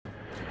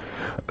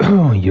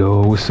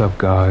Yo, what's up,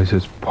 guys?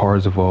 It's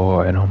Parzival,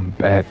 and I'm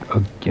back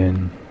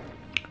again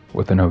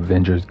with an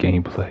Avengers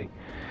gameplay.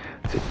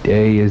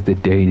 Today is the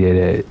day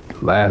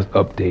that last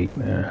update,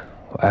 man.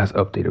 Last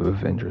update of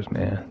Avengers,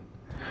 man.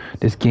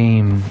 This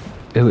game,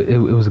 it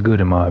was good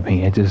in my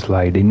opinion. It's just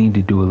like they need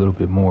to do a little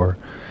bit more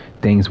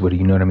things with it.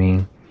 You know what I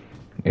mean?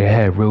 It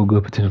had real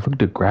good potential. Look at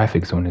the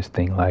graphics on this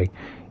thing. Like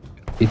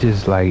it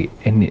just like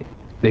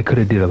they could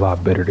have did a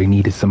lot better. They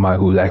needed somebody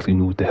who actually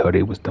knew what the hell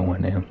they was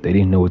doing. There, they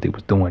didn't know what they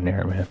was doing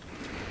there, man.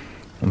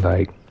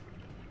 Like,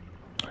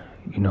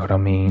 you know what I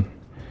mean?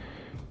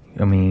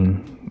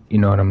 You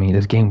know what I mean?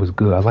 This game was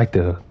good. I like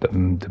the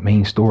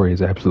main story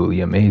is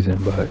absolutely amazing,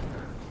 but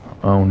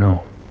I don't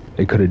know.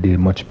 They could have did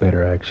much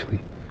better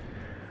actually.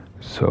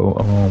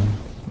 So,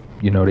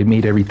 they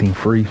made everything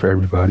free for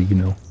everybody,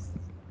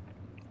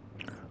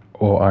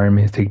 All Iron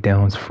Man's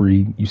takedowns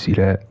free. You see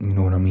that? You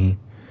know what I mean?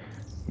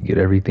 You get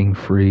everything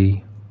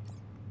free.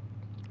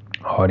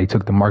 Oh, they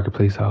took the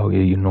marketplace out.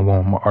 Yeah,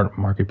 on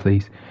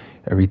marketplace.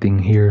 Everything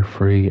here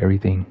free.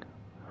 Everything,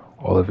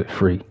 all of it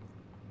free.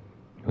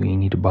 You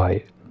need to buy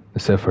it,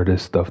 except for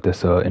this stuff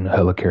that's in the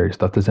helicarrier.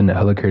 Stuff that's in the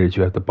helicarrier that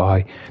you have to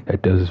buy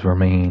that does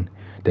remain.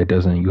 That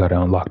doesn't. You gotta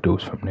unlock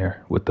those from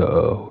there with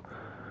your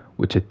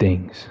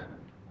things.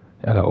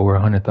 I got over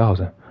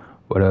 100,000,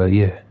 but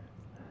yeah, you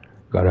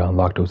gotta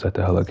unlock those at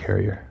the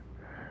helicarrier.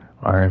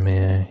 Iron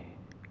Man.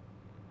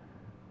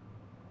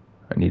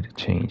 I need to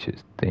change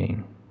his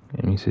thing.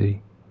 Let me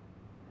see.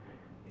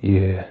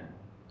 Yeah.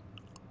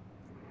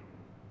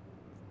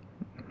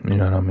 You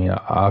know what I mean?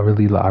 I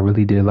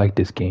really did like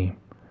this game.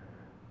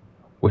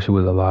 Wish it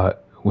was a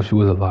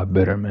lot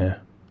better, man.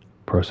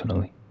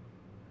 Personally,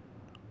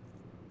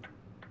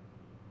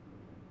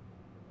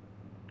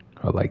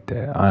 I like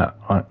that.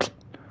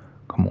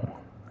 Come on.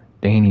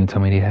 They ain't even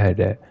tell me they had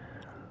that.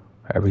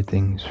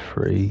 Everything's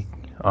free.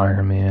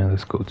 Iron Man.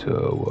 Let's go to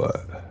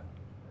what?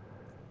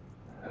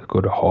 Let's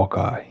go to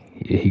Hawkeye.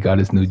 Yeah, he got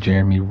his new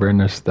Jeremy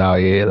Renner style.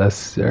 Yeah, that's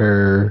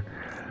sir.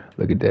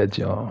 Look at that,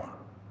 John.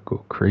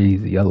 Go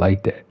crazy. I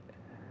like that.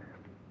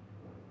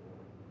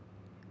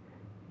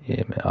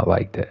 Yeah, man, I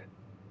like that.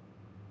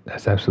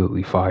 That's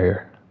absolutely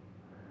fire.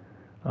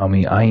 I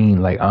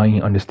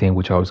ain't understand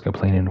what y'all was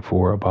complaining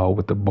for about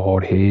with the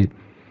bald head.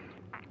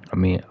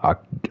 I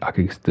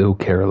could still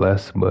care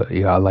less, but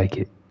yeah, I like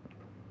it.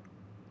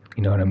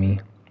 You know what I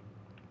mean?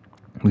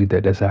 Look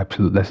at that.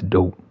 That's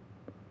dope.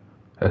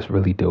 That's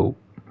really dope.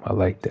 I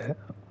like that.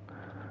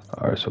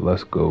 All right, so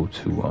let's go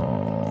to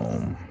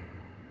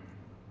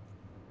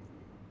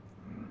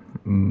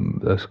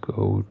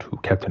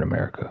Captain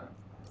America.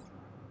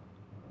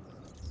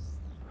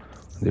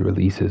 They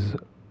release his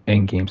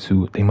Endgame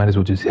suit. They might as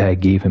well just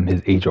had gave him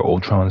his Age of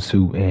Ultron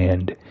suit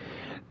and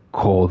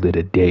called it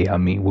a day.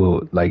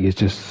 Like it's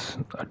just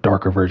a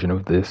darker version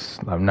of this.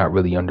 I'm not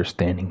really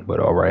understanding, but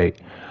all right.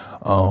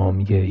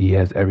 Yeah, he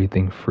has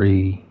everything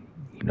free.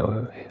 You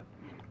know,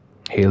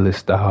 Hayless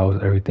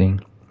Styles, everything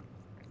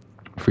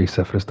free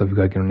except for the stuff you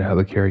gotta get on the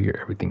helicarrier.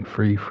 Everything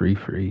free, free,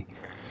 free.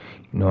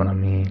 You know what I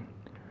mean?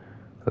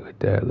 Look at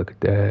that. Look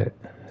at that.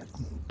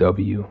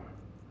 W.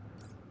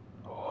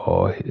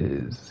 All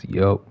his,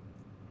 yup.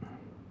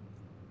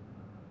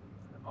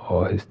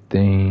 All his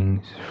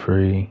things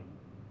free.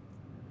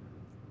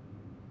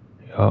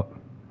 Yup.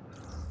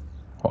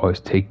 All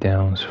his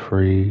takedowns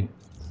free.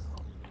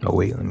 Oh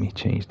wait, let me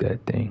change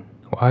that thing.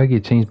 Why I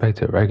get changed back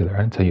to regular?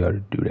 I didn't tell you how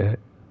to do that.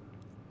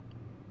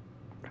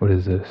 What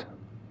is this?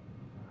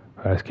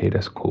 Oh, that's okay.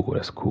 That's cool.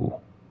 That's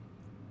cool.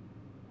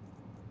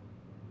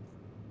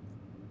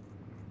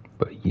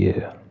 But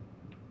yeah,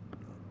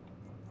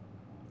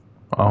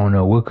 I don't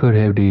know. What could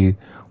have they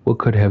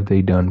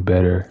done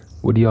better?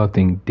 What do y'all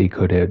think they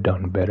could have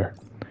done better?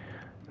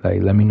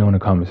 Like, let me know in the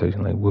comment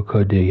section. Like, what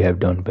could they have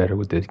done better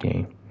with this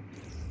game?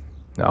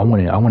 Now, I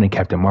wanted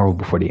Captain Marvel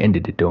before they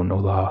ended it, though. No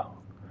lie.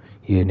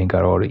 Yeah, and they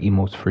got all the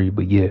emotes free.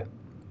 But yeah,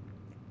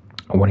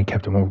 I wanted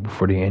Captain Marvel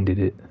before they ended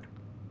it.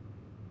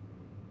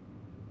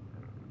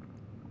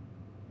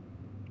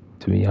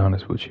 To be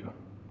honest with you.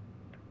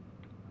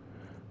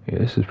 Yeah,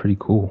 this is pretty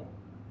cool.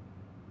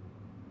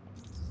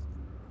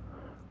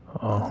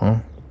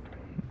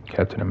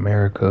 Captain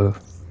America.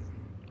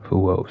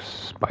 Who else?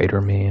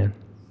 Spider-Man.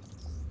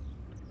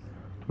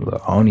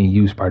 Look, I don't even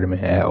use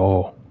Spider-Man at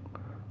all.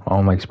 I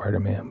don't like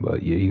Spider-Man,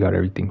 but yeah, you got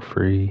everything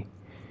free.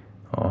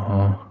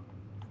 Yup,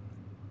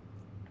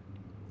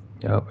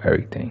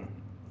 everything.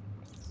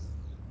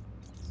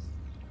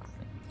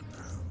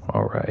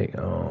 All right.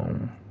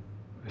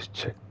 Let's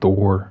check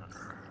Thor.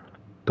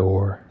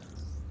 Thor.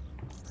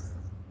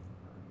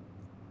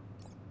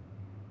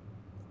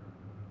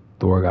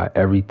 Thor got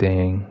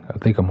everything. I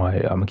think I'm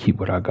gonna keep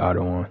what I got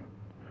on,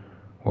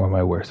 or I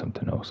might wear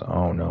something else. I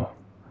don't know.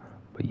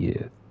 But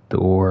yeah,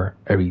 Thor,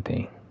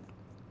 everything.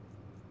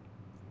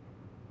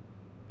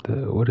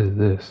 What is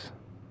this?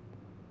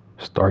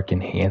 Stark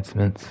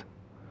enhancements.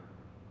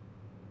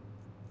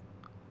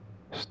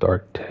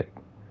 Stark tech.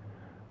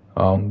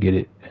 I don't get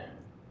it.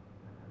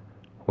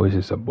 What is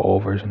this, a ball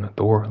version of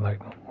Thor?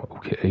 Like,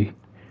 okay.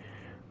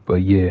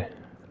 But yeah.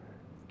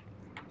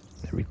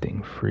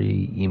 Everything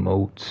free,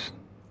 emotes.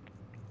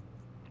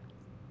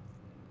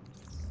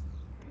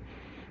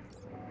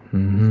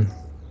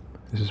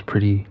 This is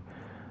pretty.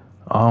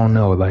 I don't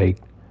know. Like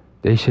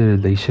they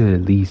should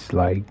at least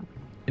like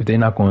if they're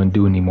not going to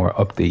do any more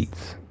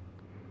updates,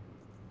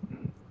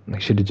 they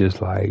should have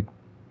just like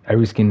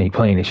every skin they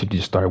playing. They should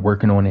just start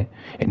working on it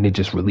and they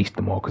just release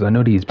them all. Cause I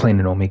know he's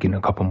planning on making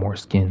a couple more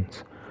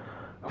skins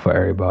for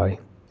everybody.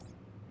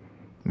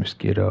 Let's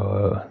get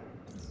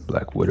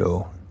Black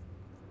Widow.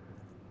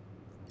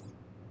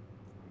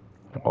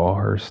 All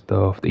her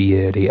stuff.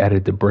 Yeah, they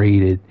added the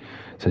braided.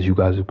 Since you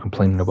guys are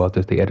complaining about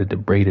this, they added the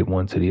braided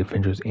one to the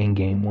Avengers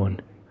Endgame one.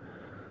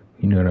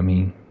 You know what I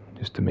mean?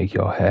 Just to make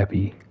y'all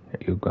happy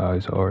that you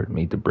guys are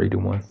made the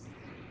braided one.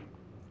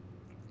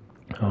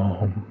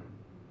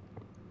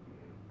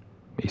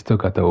 They still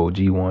got the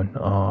OG one.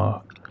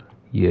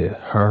 Yeah,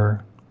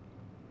 her.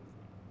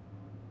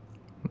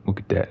 Look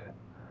at that.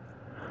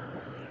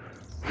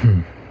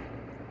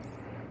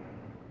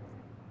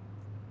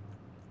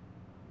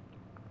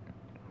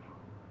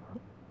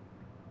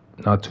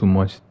 Not too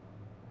much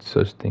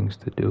such things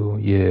to do.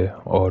 Yeah,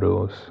 all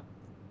those.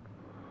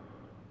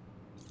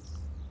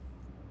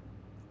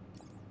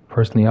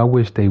 Personally, I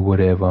wish they would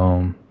have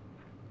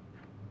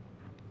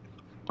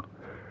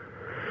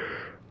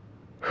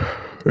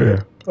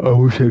yeah, I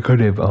wish they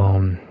could have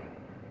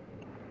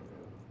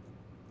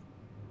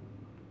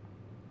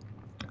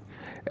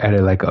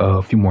added like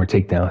a few more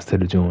takedowns to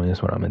the joint.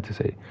 That's what I meant to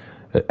say.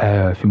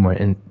 Add a few more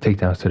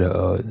takedowns to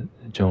the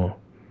joint.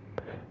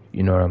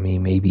 You know what I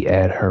mean? Maybe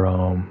add her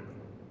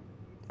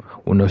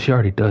well no, she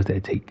already does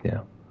that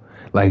takedown.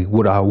 Like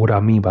what I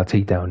mean by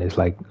takedown is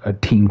like a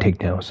team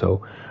takedown.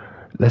 So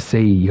let's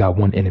say you got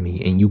one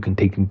enemy and you can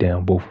take them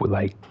down both with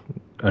like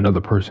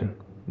another person.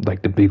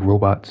 Like the big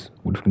robots.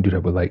 We can do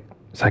that with like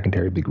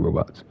secondary big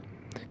robots.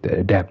 The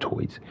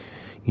adaptoids.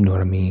 You know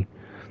what I mean?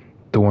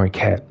 Thor and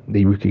Cap,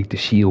 they recreate the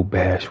shield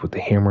bash with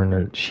the hammer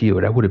and the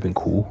shield. That would have been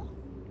cool.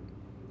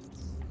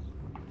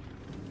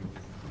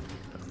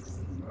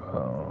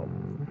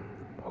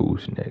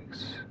 Who's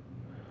next?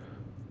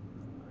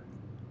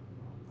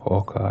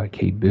 Hawkeye,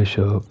 Kate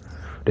Bishop.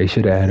 They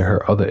should have added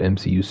her other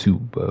MCU suit,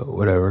 but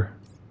whatever.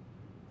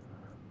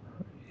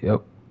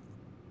 Yep.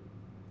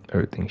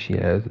 Everything she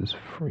has is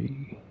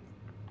free.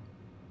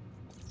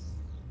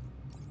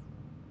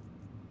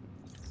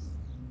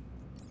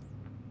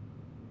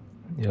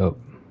 Yep.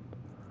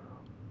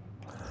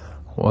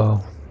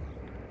 Well,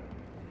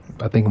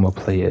 I think I'm gonna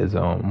play as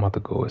I'm about to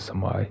go as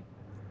somebody.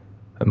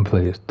 I'm gonna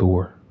play as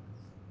Thor.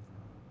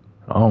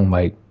 I don't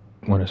like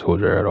Winter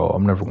Soldier at all.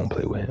 I'm never gonna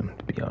play with him,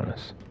 to be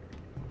honest.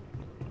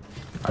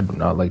 I do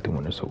not like the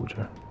Winter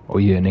Soldier. Oh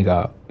yeah, and they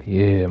got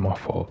my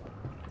fault.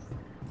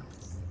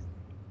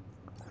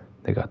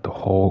 They got the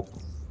Hulk.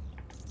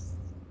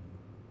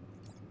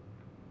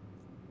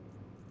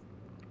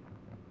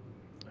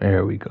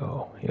 There we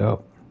go.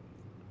 Yep.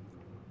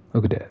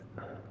 Look at that.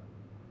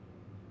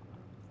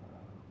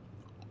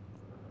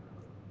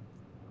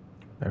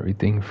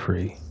 Everything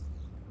free.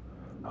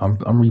 I'm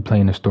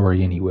replaying the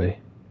story anyway.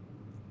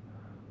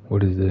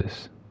 What is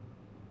this?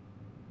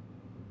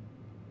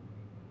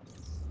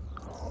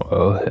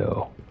 Oh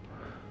hell.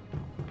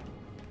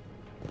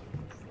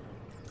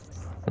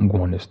 I'm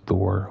going to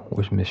Thor.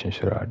 Which mission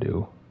should I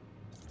do?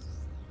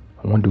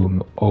 I want to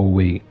do oh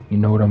wait, you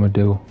know what I'm gonna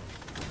do?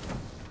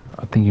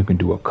 I think you can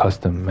do a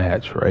custom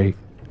match, right?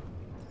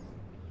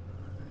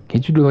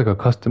 Can't you do like a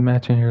custom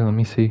match in here? Let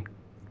me see.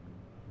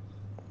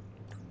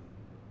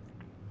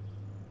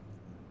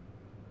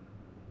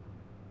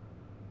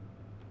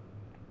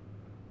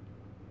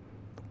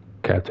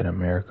 Captain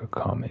America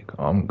comic.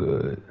 I'm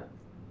good.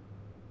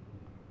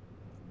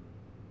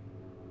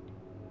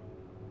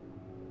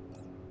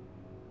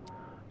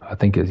 I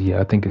think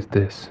it's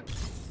this.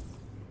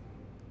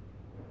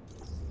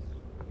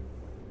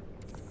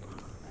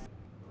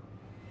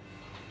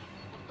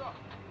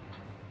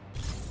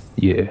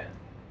 Yeah.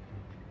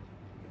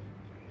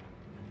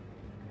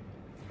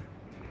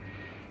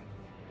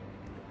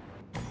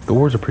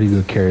 Thor's a pretty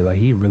good carry. Like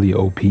he really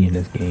OP in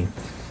this game.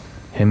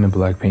 Him and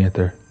Black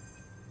Panther.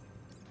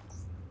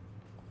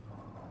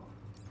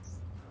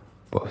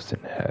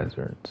 Busting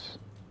hazards.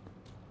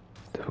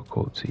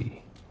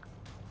 Difficulty.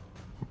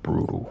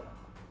 Brutal.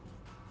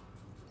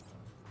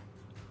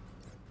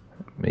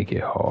 Make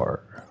it hard.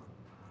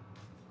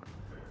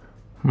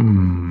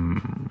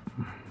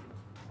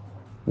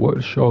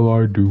 What shall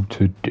I do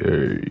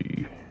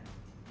today?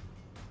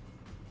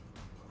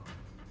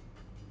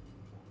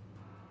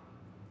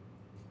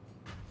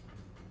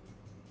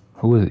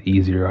 Who is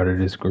easier out of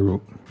this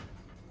group?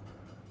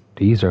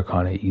 These are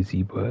kind of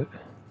easy, but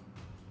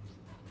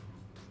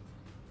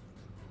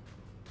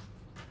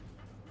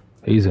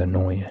he's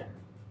annoying.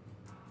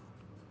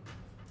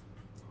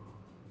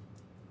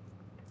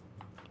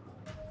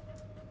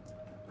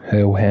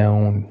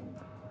 Hellhound.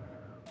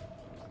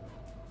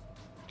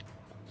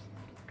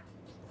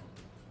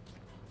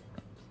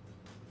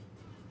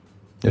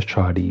 Let's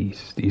try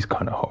these. These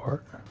kind of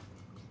hard.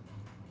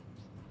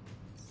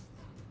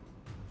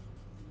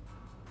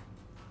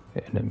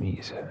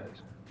 enemies has.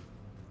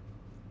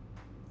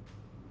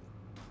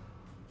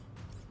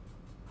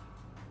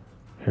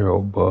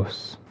 Hero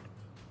buffs.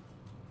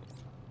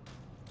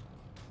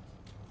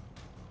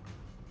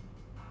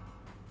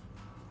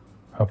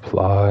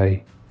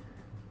 Apply.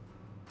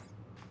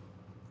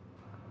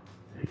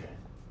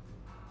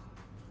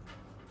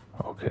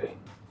 Okay.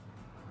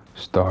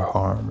 Star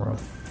armor.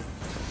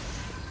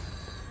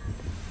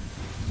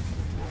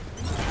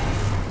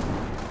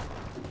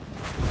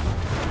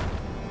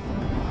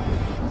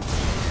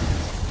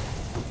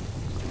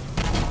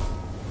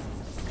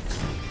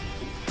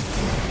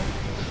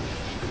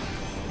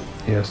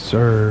 Yes,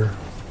 sir.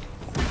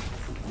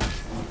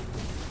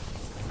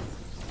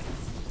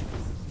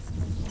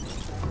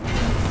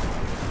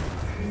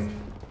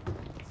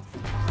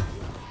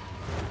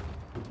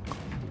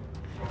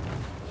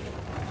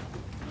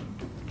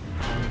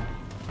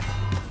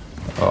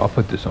 Oh, I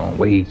put this on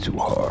way too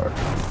hard.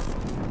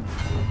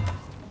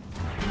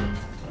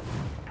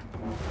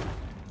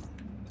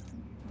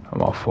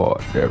 My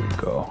fault. There we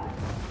go.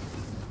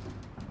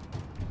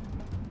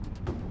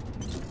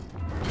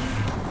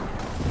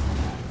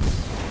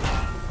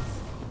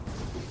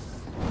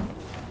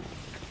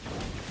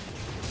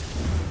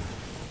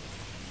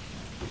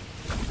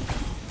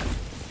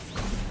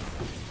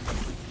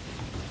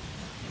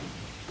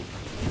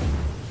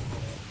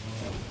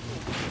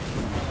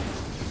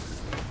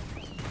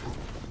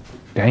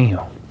 Damn,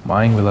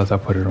 I didn't realize I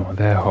put it on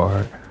that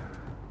hard.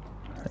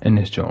 In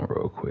this joint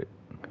real quick.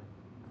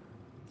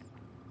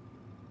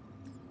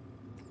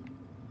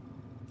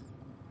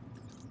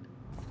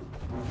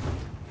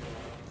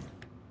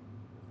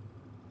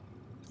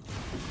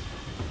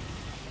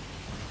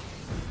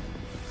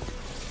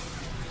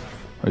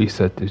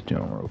 Reset this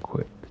joint real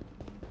quick.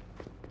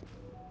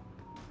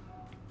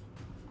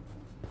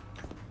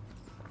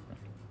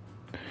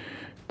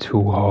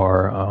 Too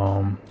hard.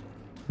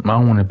 I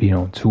don't want to be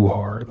on too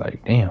hard.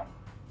 Like, damn.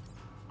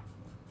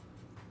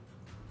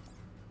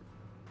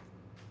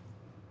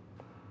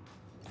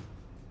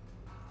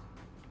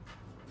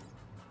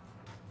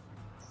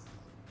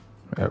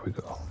 There we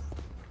go.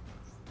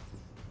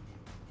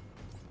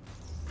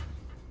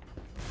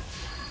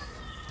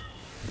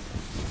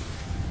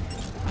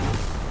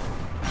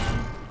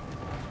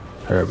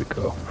 There we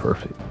go.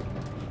 Perfect.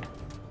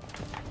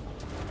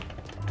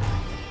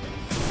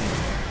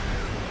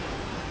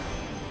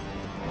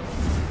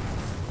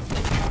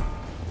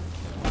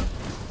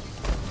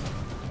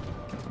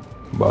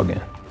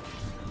 Bugging.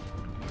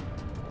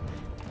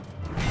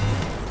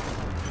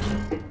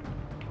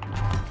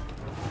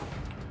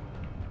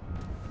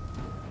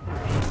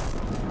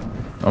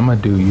 I'm gonna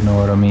do, you know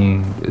what I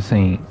mean? This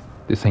ain't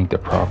the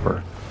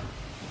proper.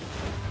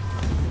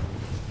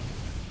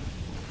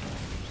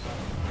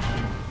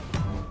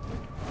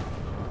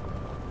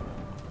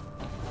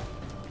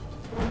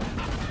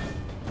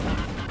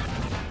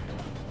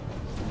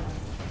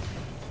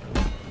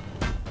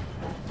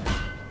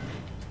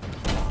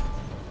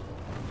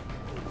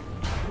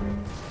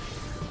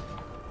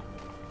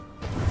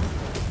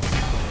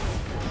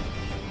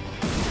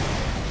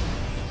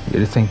 Yeah,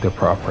 this ain't the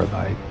proper,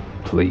 like,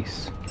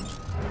 place.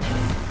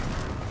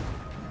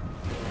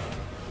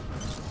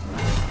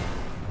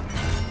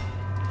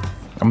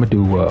 I'm gonna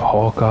do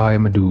Hawkeye,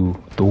 I'm gonna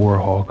do Thor,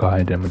 Hawkeye,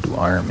 and then I'm gonna do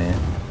Iron Man.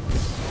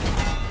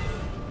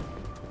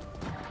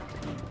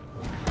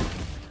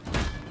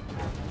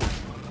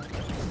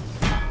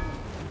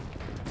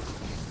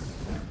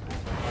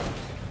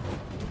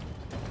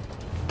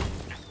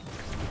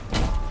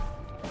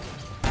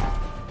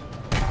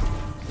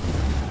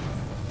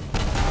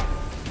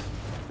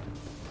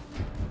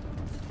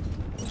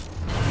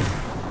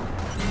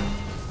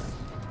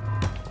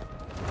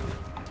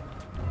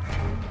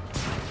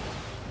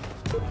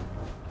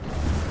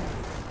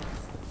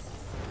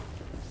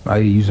 I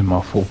ain't using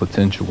my full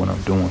potential when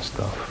I'm doing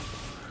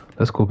stuff.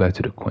 Let's go back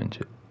to the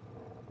Quinjet.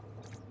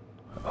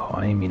 Oh,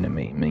 I ain't mean the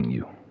main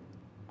menu.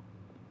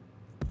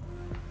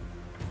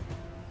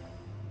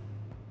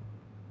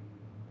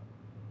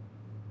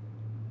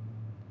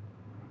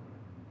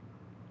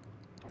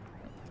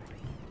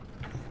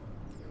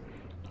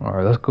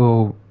 Alright, let's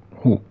go.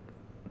 Ooh,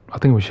 I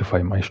think we should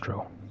fight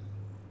Maestro.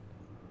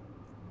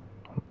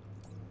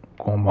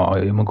 I'm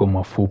gonna go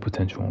my full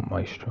potential on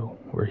Maestro.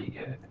 Where he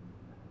at?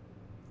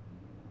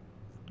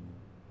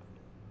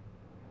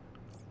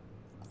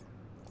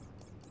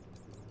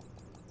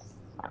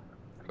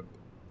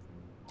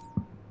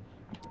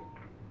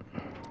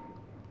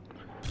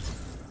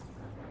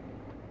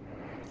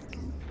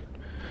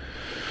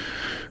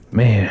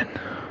 Man,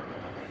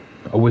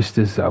 I wish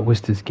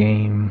this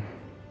game,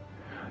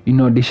 you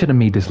know, they should have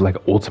made this like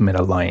Ultimate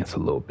Alliance a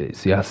little bit.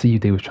 See, I see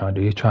what they was trying to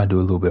do. They trying to do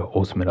a little bit of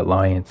Ultimate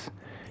Alliance.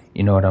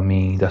 You know what I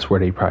mean? That's where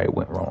they probably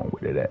went wrong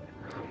with it at.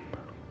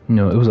 You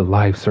know, it was a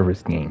live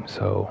service game,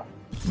 so,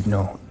 you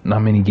know,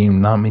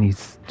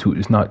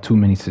 it's not too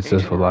many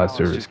successful live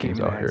service games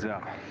out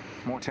here.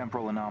 More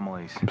temporal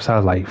anomalies.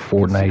 Besides like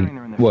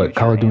Fortnite, what,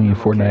 Call of Duty and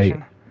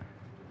Fortnite?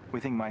 We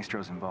think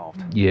Maestro's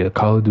involved. Yeah,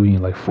 Call of Duty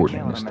and like Fortnite and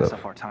Can't let him mess stuff.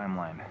 up our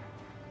timeline.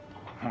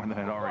 More than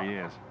it already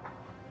is.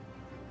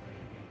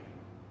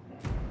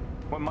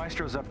 What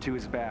Maestro's up to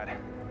is bad.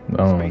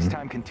 Um,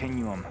 Space-time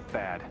continuum,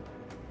 bad.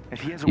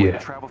 If he has a way yeah. to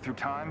travel through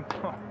time,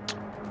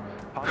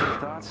 positive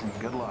thoughts and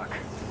good luck.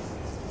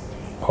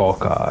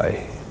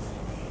 Hawkeye.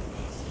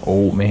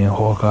 Old man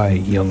Hawkeye,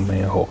 young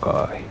man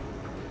Hawkeye.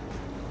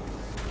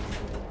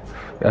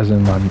 As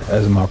in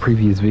my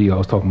previous video, I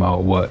was talking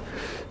about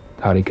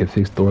how they could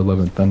fix Thor: Love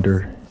and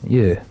Thunder.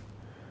 Yeah.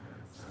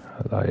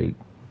 Like,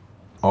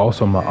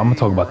 also, I'm gonna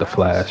talk about the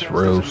Flash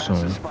real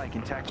soon.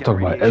 Talk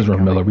about Ezra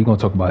Miller. We're gonna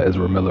talk about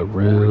Ezra Miller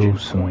real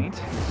soon.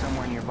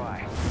 Somewhere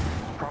nearby.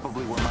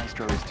 Probably where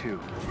Maestro is too.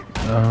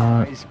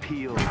 Uh, Eyes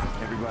peeled,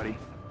 everybody.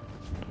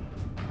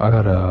 I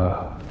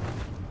gotta.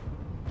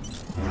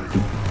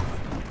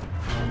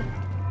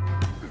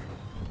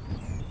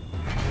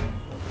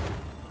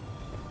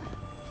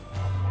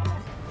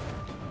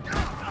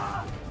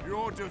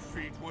 Your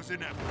defeat was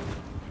inevitable.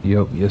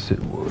 Yep, yes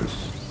it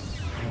was.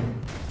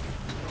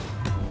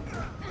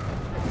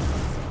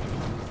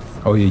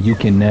 Oh yeah, you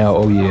can now.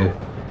 Oh yeah,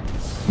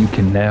 you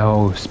can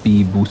now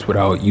speed boost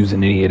without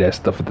using any of that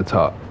stuff at the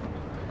top.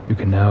 You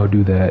can now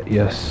do that.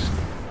 Yes.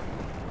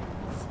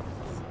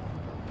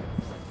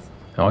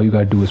 All you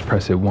gotta do is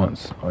press it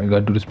once. All you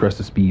gotta do is press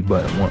the speed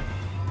button once.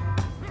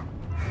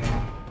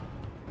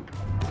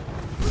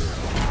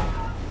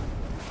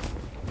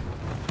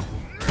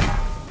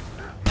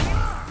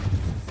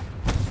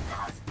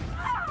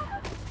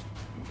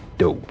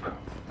 Dope.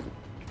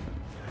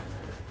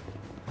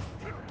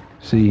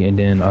 See, and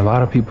then a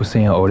lot of people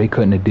saying, oh, they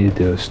couldn't have did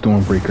the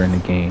Stormbreaker in the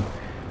game.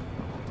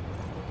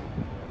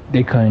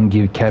 They couldn't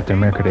give Captain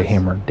America the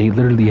hammer. They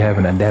literally have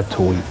an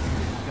adaptoid.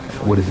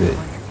 What is it?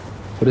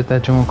 What is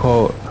that joint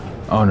called?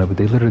 I don't know, but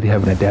they literally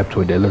have an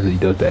adaptoid that literally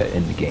does that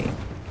in the game.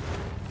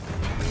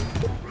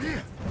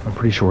 I'm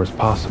pretty sure it's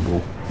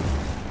possible.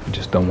 You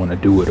just don't want to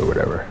do it or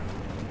whatever.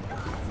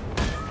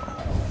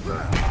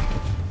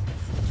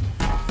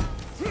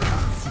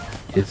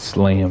 It's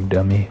slam,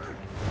 dummy.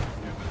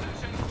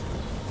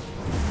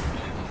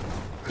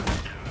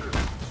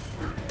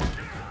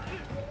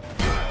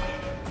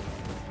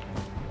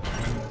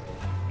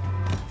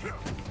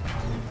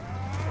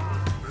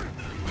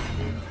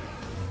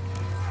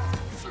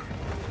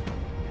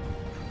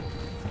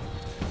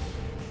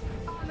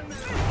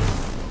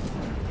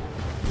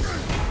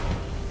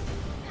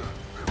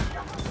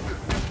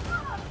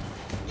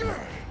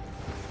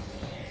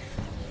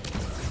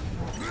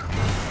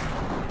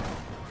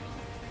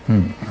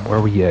 Where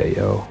we at,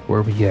 yo?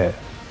 Where we at?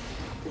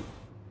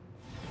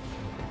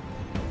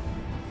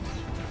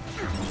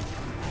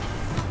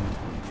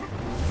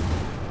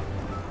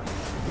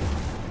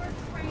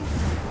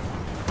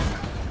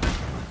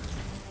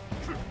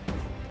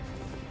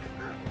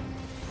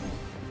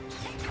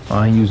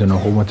 I ain't using a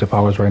whole bunch of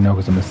powers right now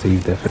because I'm gonna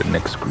save that for the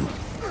next group.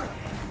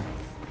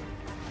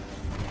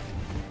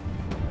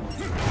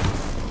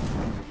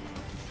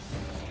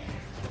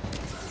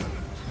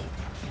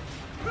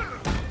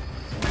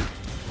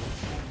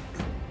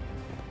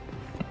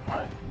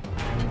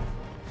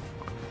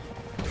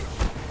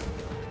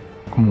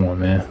 Come on,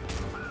 man.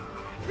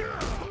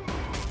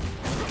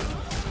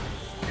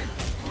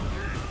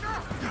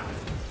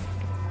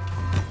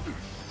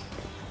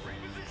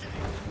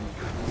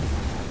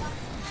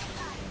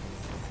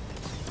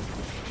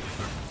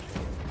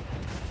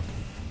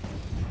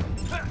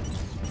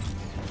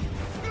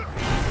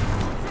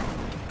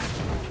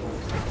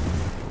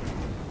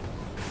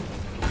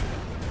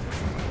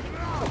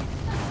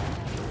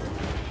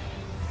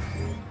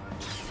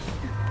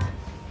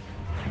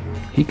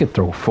 He could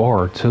throw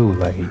far too,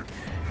 like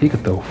he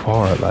could throw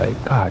far,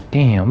 like god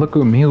damn, look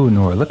at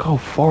Mjolnir, look how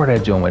far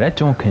that joint went. That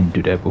joint couldn't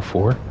do that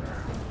before.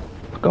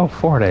 Look how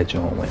far that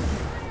joint went.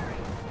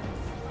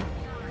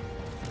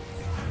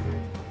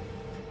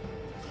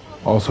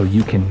 Also,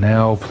 you can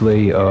now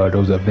play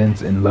those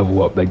events and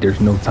level up. Like there's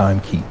no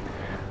time keep.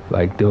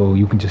 Like though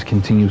you can just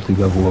continuously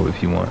level up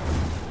if you want.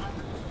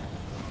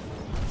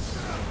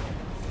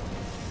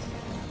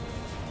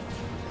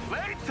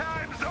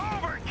 Playtime's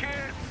over,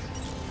 kids!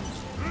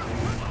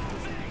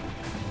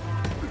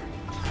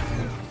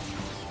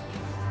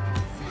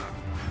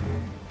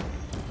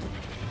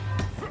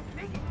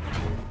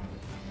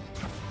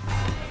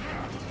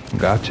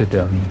 Gotcha,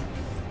 dummy.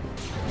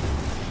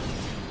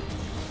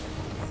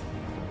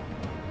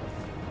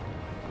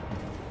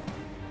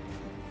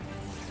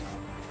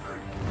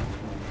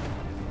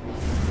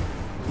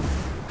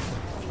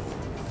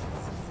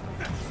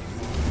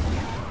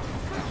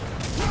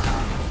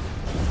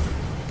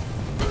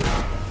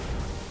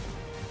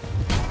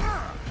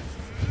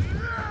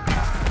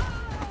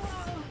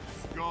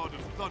 God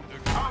of Thunder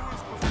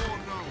cowers before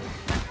no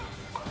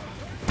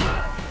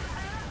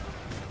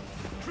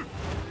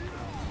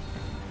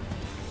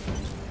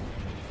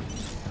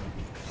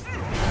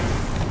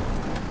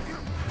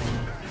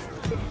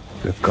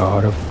The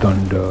God of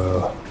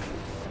Thunder,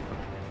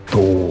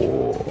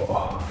 Thor.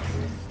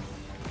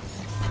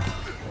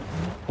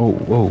 Whoa,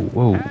 whoa,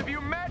 whoa. Have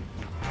you met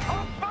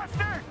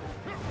Hulkbuster?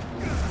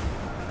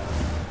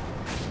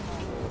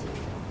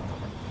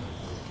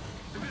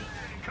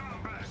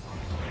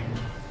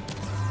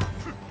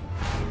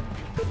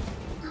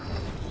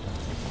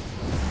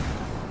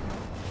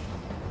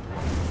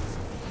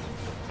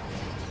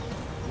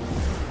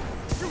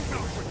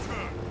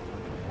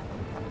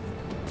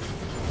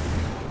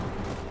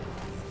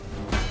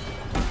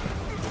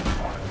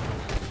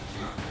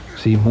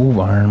 See, move,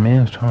 Iron Man.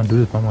 I was trying to do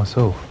this by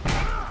myself.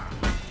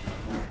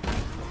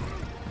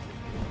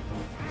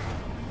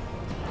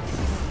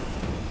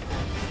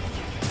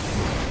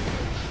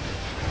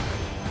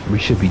 We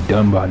should be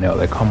done by now.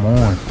 Like, come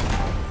on.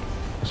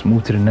 Let's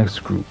move to the next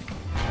group.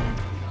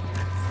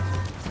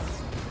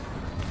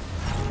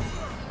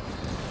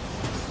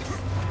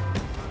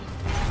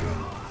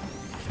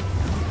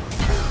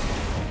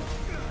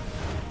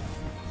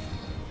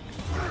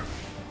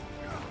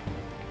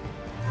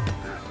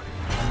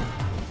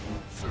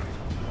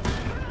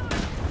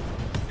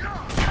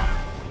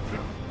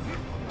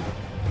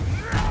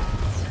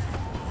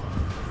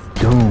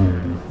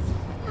 Doom.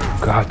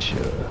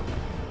 Gotcha.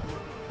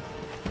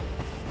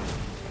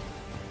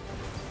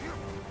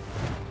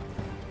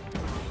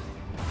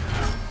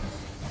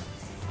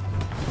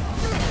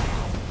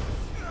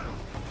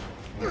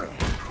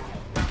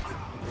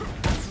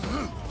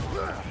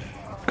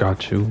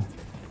 Got you.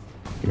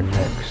 You're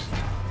next.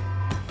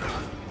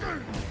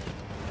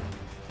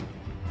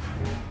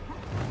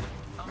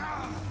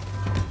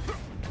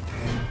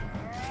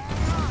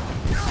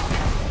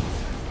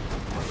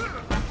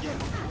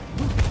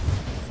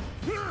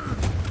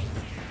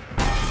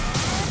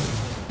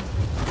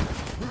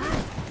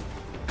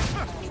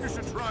 You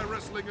should try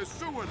wrestling a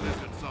sewer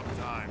lizard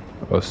sometime.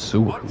 A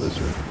sewer What's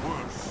lizard.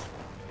 worse?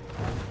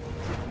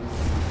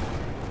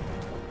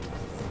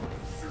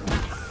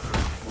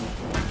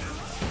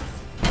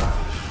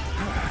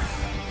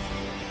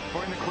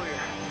 We're in the clear.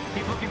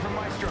 Keep looking for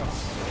Maestro.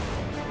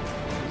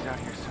 He's out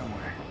here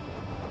somewhere.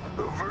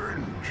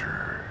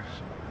 Avengers,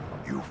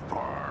 you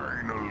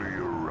finally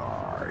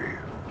arrived.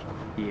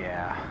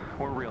 Yeah,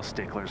 we're real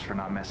sticklers for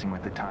not messing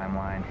with the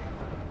timeline.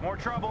 More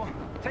trouble.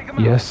 Take him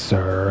out. Yes,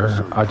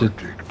 sir. I just.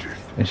 Predicted.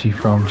 And she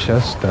from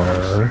Chester.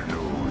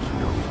 Knows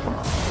no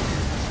bounds.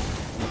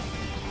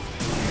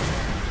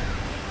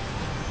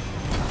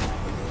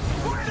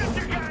 Where did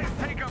you guys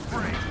take a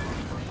break?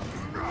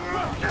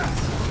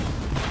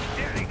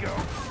 There you go.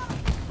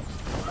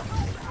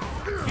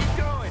 Keep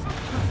going.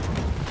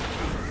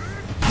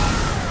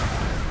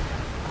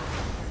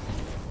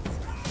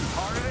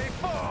 Harder they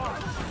fall.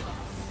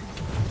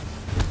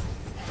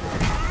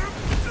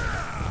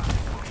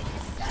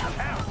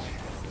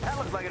 Ouch. That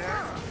looks like it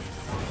hurt.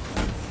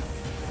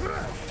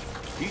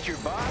 Eat your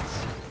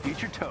bots,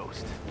 eat your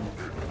toast.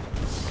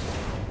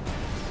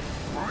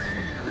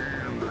 Breathe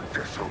in the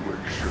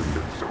desolation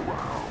that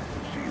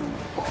surrounds you,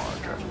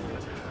 Barton.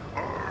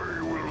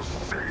 I will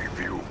save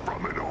you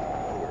from it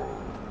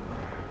all.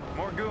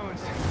 More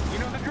goons. You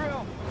know the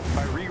drill.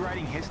 By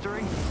rewriting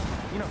history,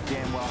 you know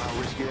damn well how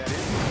risky that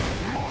is.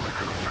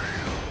 Monica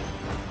failed.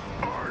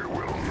 I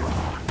will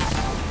not.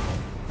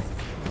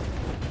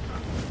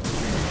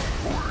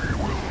 We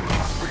will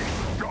not be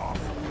stopped.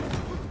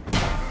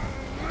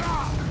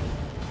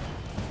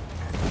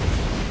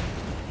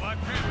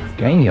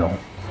 Damn.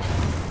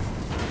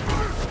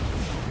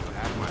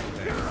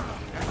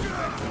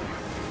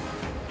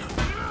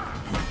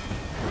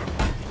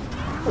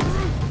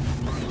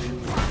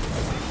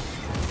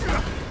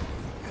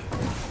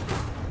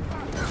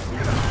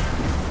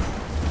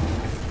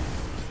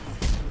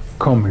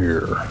 Come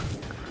here.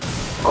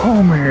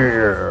 Come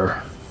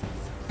here.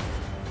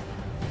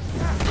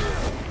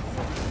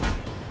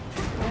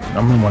 I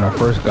remember when I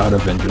first got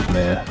Avengers,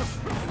 man.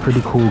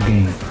 Pretty cool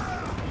game.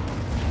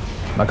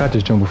 I got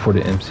this jump before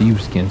the MCU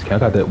skins. I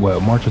got that,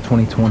 what, March of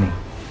 2020. I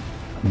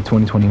mean,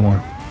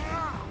 2021.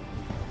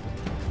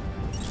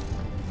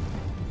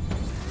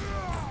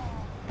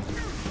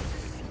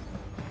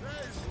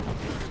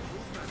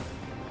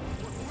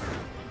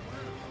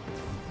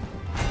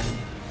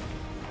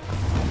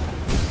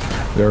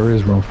 There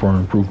is room for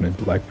improvement,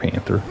 Black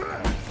Panther.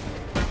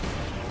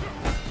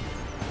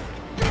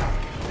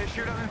 This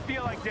sure doesn't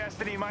feel like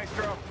destiny,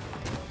 Maestro.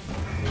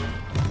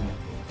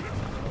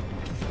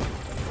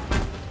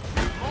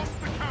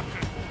 Lost the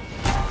captain.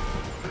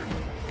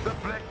 The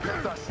Black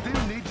Panther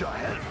still needs your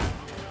help.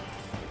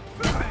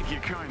 Thank you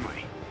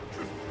kindly.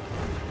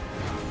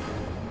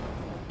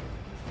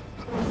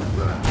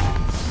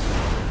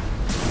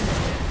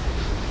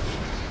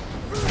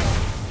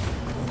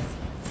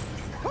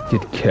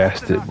 Get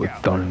casted with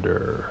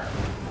thunder.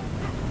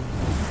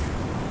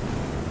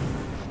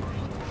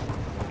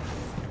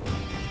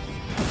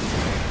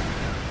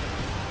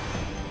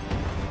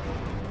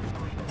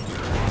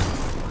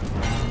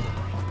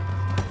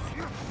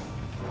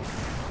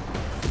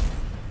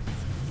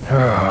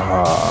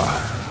 Ah.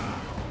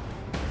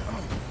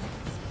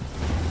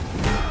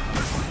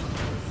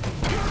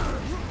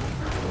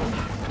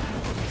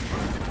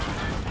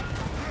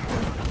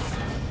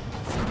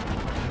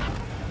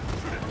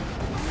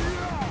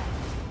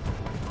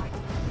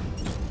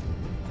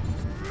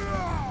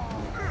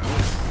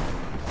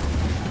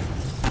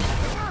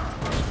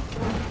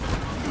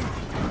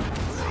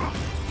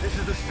 This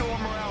is the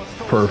storm morale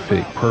stolen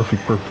Perfect, survival.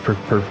 perfect,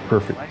 perfect, perfect,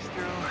 perfect.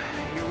 Maestro,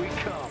 here we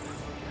come.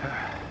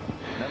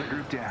 Another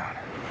group down.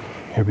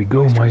 Here we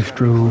go, Maestro's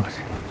Maestro. gotta be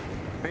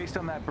close. Based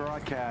on that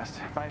broadcast,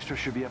 Maestro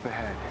should be up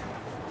ahead.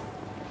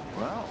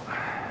 Well,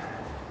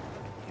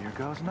 here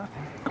goes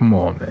nothing. Come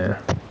on,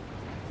 man.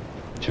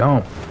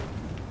 Jump.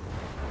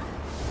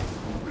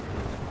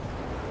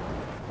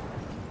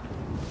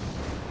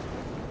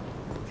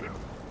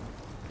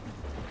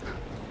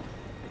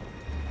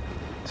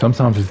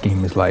 Sometimes this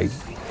game is like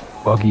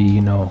buggy,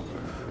 you know,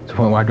 to the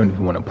point where I don't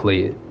even want to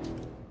play it.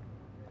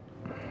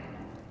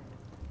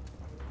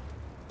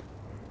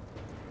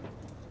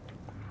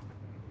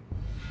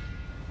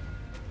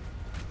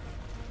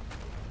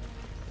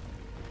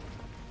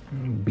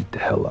 Beat the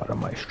hell out of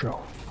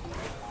Maestro.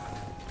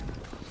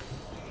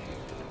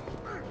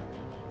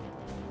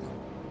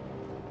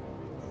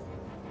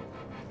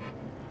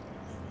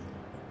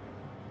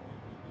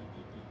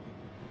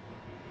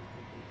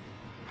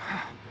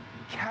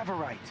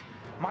 Cavorite.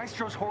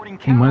 Maestro's hoarding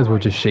He might as well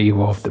Cavorite. just shave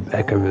off the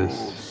back of his.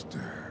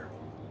 Monster.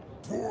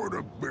 For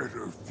the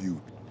better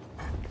future.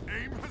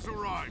 Aim has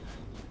arrived.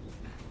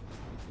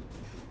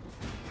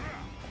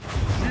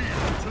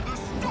 Shield to the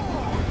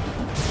storm.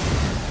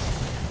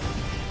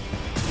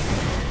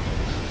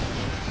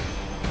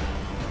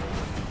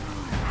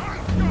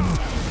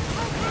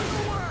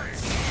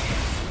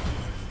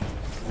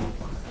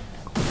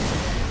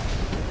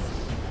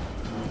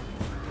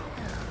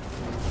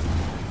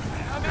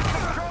 I'm in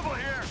some trouble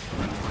here.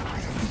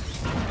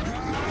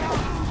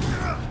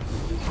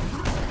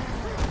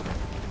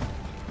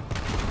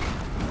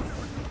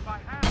 My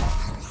hand.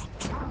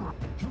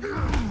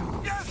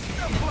 Yes,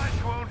 the flesh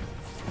wound.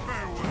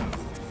 Farewell.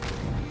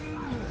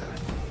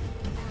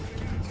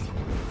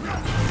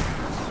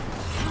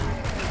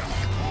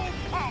 All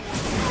power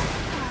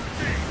flows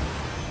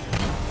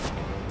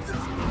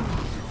through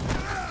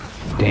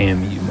me.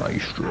 Damn you,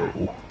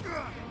 Maestro.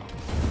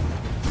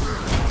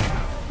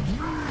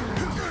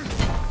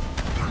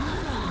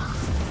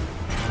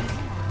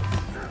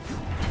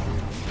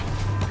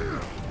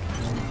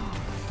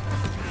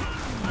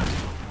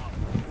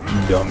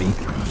 Dummy.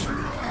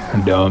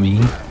 Dummy.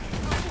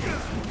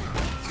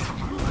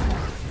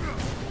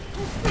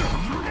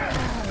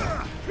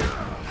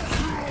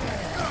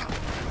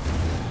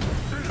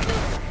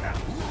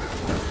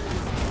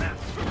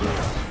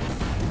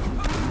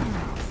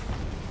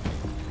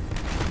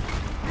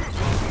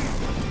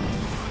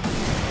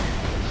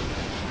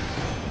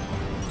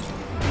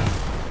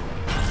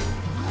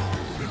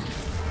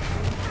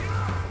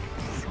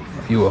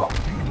 You a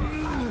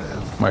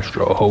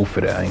Maestro a hoe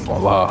for that, I ain't gonna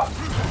lie.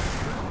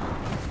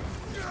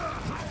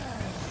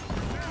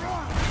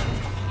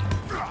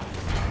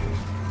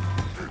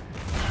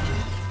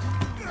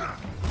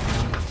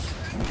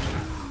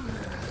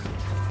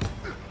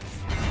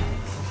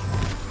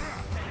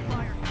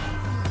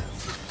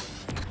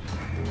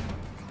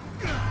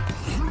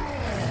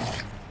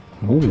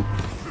 Ooh.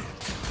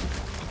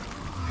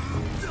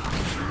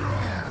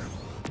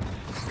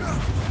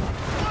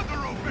 Mother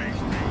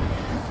obeys me.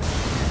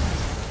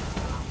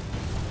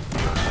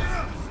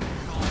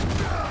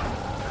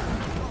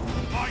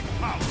 My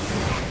power is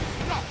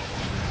unstoppable.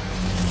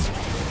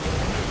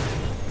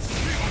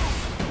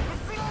 The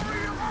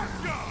glory of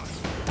Asgard.